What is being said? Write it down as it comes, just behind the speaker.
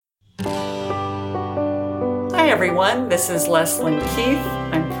everyone. This is Leslyn Keith.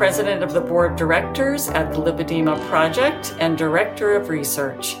 I'm president of the board of directors at the Lipedema Project and director of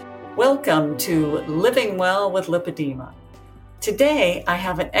research. Welcome to Living Well with Lipedema. Today, I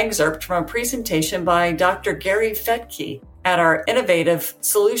have an excerpt from a presentation by Dr. Gary Fettke at our Innovative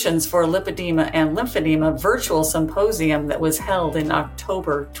Solutions for Lipedema and Lymphedema virtual symposium that was held in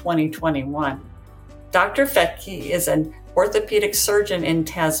October 2021. Dr. Fettke is an orthopedic surgeon in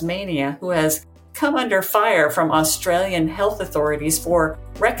Tasmania who has come under fire from Australian health authorities for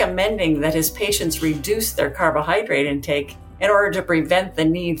recommending that his patients reduce their carbohydrate intake in order to prevent the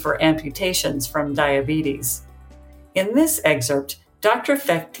need for amputations from diabetes. In this excerpt, Dr.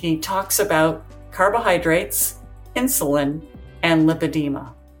 Fettke talks about carbohydrates, insulin, and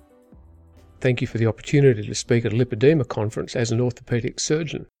lipedema. Thank you for the opportunity to speak at a lipedema conference as an orthopedic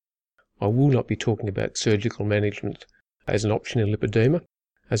surgeon. I will not be talking about surgical management as an option in lipedema,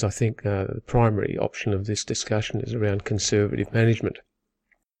 as I think the primary option of this discussion is around conservative management.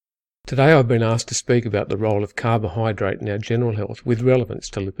 Today I've been asked to speak about the role of carbohydrate in our general health with relevance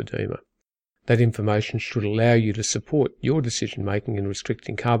to lipedema. That information should allow you to support your decision-making in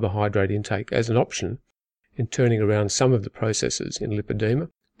restricting carbohydrate intake as an option in turning around some of the processes in lipedema,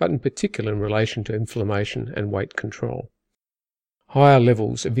 but in particular in relation to inflammation and weight control. Higher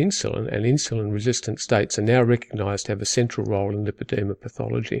levels of insulin and insulin-resistant states are now recognised to have a central role in lipedema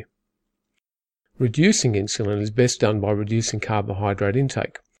pathology. Reducing insulin is best done by reducing carbohydrate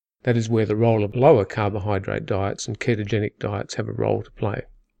intake. That is where the role of lower carbohydrate diets and ketogenic diets have a role to play.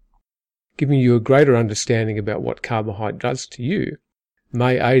 Giving you a greater understanding about what carbohydrate does to you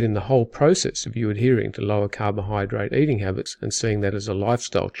may aid in the whole process of you adhering to lower carbohydrate eating habits and seeing that as a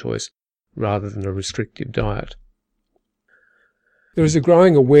lifestyle choice rather than a restrictive diet. There is a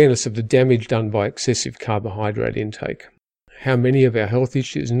growing awareness of the damage done by excessive carbohydrate intake. How many of our health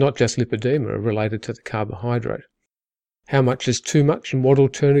issues, not just lipedema, are related to the carbohydrate? How much is too much and what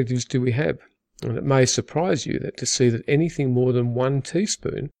alternatives do we have? And it may surprise you that to see that anything more than 1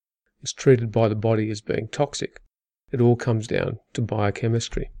 teaspoon is treated by the body as being toxic. It all comes down to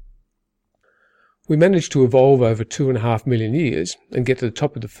biochemistry. We managed to evolve over 2.5 million years and get to the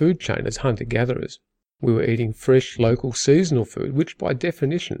top of the food chain as hunter-gatherers. We were eating fresh, local, seasonal food, which by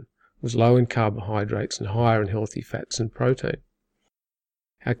definition was low in carbohydrates and higher in healthy fats and protein.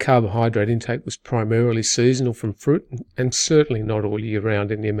 Our carbohydrate intake was primarily seasonal from fruit and certainly not all year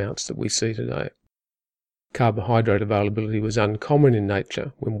round in the amounts that we see today. Carbohydrate availability was uncommon in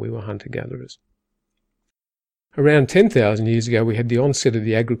nature when we were hunter-gatherers. Around 10,000 years ago, we had the onset of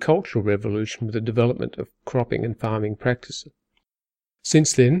the agricultural revolution with the development of cropping and farming practices.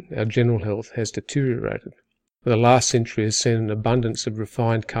 Since then, our general health has deteriorated. The last century has seen an abundance of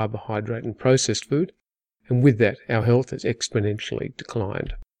refined carbohydrate and processed food, and with that, our health has exponentially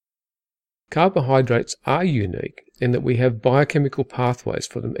declined. Carbohydrates are unique in that we have biochemical pathways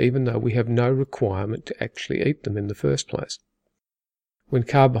for them, even though we have no requirement to actually eat them in the first place. When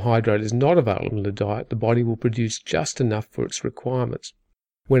carbohydrate is not available in the diet, the body will produce just enough for its requirements.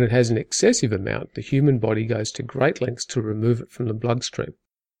 When it has an excessive amount, the human body goes to great lengths to remove it from the bloodstream.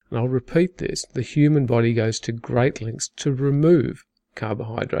 And I'll repeat this, the human body goes to great lengths to remove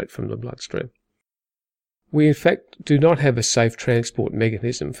carbohydrate from the bloodstream. We in fact do not have a safe transport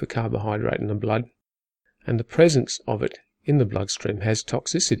mechanism for carbohydrate in the blood, and the presence of it in the bloodstream has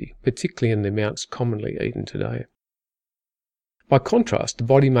toxicity, particularly in the amounts commonly eaten today. By contrast, the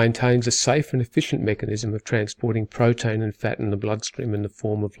body maintains a safe and efficient mechanism of transporting protein and fat in the bloodstream in the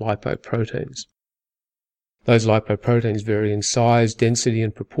form of lipoproteins. Those lipoproteins vary in size, density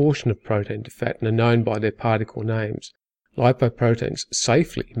and proportion of protein to fat and are known by their particle names. Lipoproteins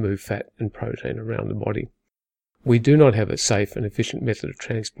safely move fat and protein around the body. We do not have a safe and efficient method of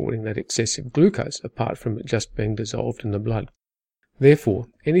transporting that excessive glucose apart from it just being dissolved in the blood. Therefore,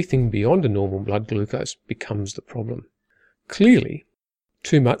 anything beyond a normal blood glucose becomes the problem. Clearly,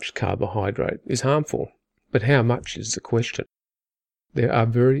 too much carbohydrate is harmful, but how much is the question? There are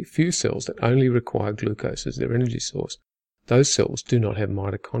very few cells that only require glucose as their energy source. Those cells do not have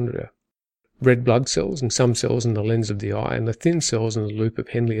mitochondria. Red blood cells and some cells in the lens of the eye and the thin cells in the loop of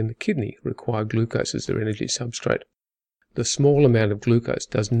Henle in the kidney require glucose as their energy substrate. The small amount of glucose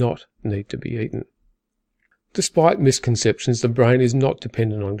does not need to be eaten. Despite misconceptions, the brain is not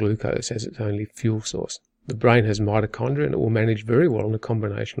dependent on glucose as its only fuel source. The brain has mitochondria and it will manage very well in a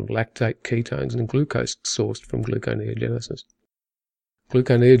combination of lactate, ketones and glucose sourced from gluconeogenesis.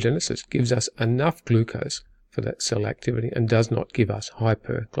 Gluconeogenesis gives us enough glucose for that cell activity and does not give us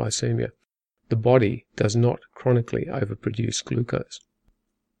hyperglycemia. The body does not chronically overproduce glucose.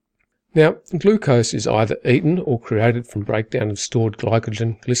 Now, glucose is either eaten or created from breakdown of stored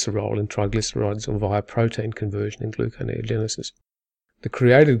glycogen, glycerol, and triglycerides, or via protein conversion in gluconeogenesis. The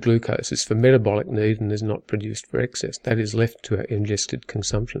created glucose is for metabolic need and is not produced for excess. That is left to our ingested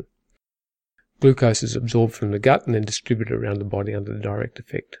consumption. Glucose is absorbed from the gut and then distributed around the body under the direct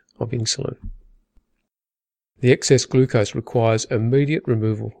effect of insulin. The excess glucose requires immediate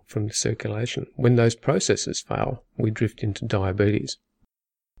removal from the circulation. When those processes fail, we drift into diabetes.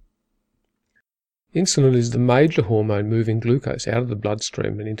 Insulin is the major hormone moving glucose out of the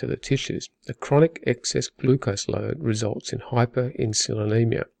bloodstream and into the tissues. The chronic excess glucose load results in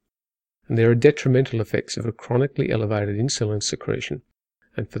hyperinsulinemia, and there are detrimental effects of a chronically elevated insulin secretion,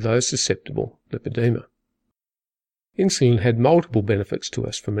 and for those susceptible, lipedema. Insulin had multiple benefits to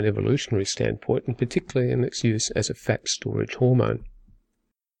us from an evolutionary standpoint, and particularly in its use as a fat storage hormone.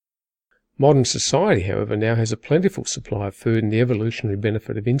 Modern society, however, now has a plentiful supply of food, and the evolutionary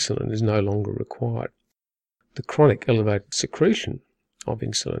benefit of insulin is no longer required. The chronic elevated secretion of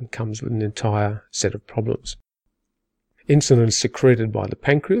insulin comes with an entire set of problems. Insulin is secreted by the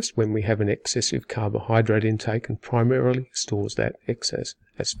pancreas when we have an excessive carbohydrate intake and primarily stores that excess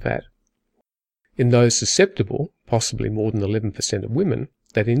as fat. In those susceptible, possibly more than 11% of women,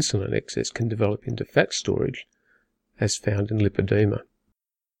 that insulin excess can develop into fat storage, as found in lipedema.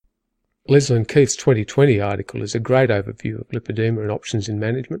 Leslie and Keith's 2020 article is a great overview of lipedema and options in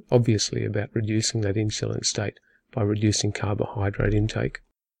management, obviously about reducing that insulin state by reducing carbohydrate intake.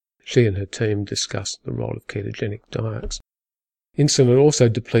 She and her team discussed the role of ketogenic diets. Insulin also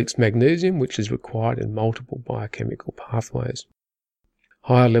depletes magnesium, which is required in multiple biochemical pathways.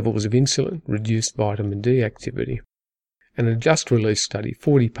 Higher levels of insulin reduced vitamin D activity. In a just-released study,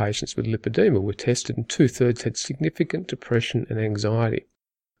 40 patients with lipedema were tested and 2/3 had significant depression and anxiety,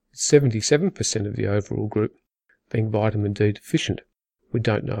 77% of the overall group being vitamin D deficient. We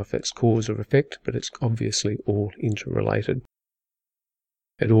don't know if that's cause or effect, but it's obviously all interrelated.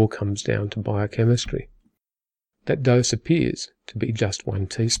 It all comes down to biochemistry. That dose appears to be just 1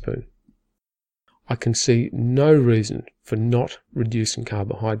 teaspoon. I can see no reason for not reducing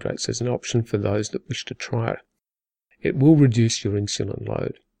carbohydrates as an option for those that wish to try it. It will reduce your insulin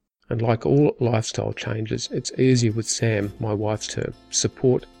load. And like all lifestyle changes, it's easier with SAM, my wife's term,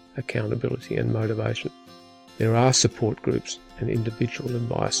 support, accountability and motivation. There are support groups and individual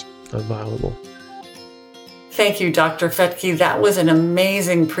advice available. Thank you, Dr. Fettke. That was an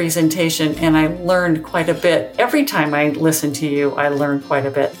amazing presentation, and I learned quite a bit. Every time I listen to you, I learn quite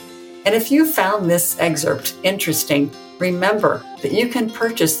a bit. And if you found this excerpt interesting, remember that you can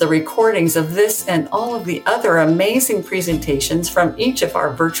purchase the recordings of this and all of the other amazing presentations from each of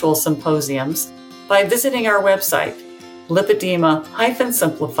our virtual symposiums by visiting our website,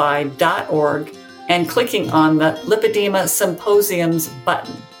 lipedema-simplified.org, and clicking on the Lipedema Symposiums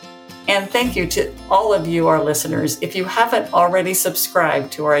button. And thank you to all of you, our listeners. If you haven't already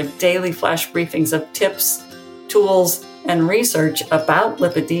subscribed to our daily flash briefings of tips, tools, and research about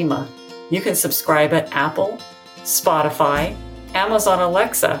lipedema, you can subscribe at Apple, Spotify, Amazon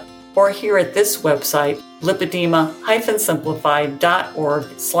Alexa, or here at this website,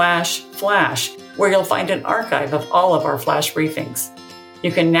 lipedema-simplified.org/flash, where you'll find an archive of all of our flash briefings. You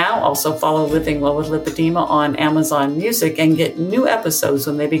can now also follow Living Well with Lipedema on Amazon Music and get new episodes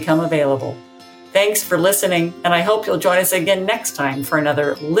when they become available. Thanks for listening, and I hope you'll join us again next time for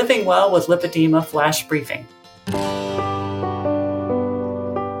another Living Well with Lipedema flash briefing.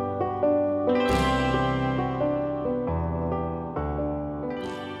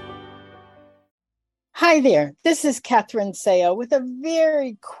 Hi there, this is Catherine Seo with a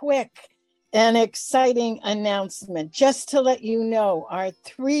very quick and exciting announcement. Just to let you know, our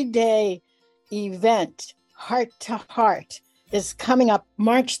 3-day event, Heart to Heart, is coming up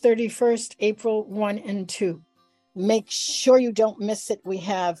March 31st, April 1 and 2. Make sure you don't miss it. We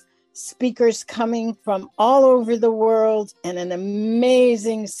have speakers coming from all over the world and an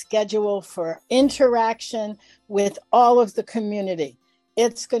amazing schedule for interaction with all of the community.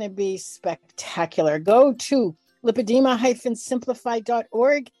 It's going to be spectacular. Go to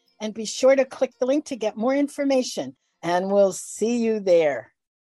lipedema-simplified.org and be sure to click the link to get more information, and we'll see you there.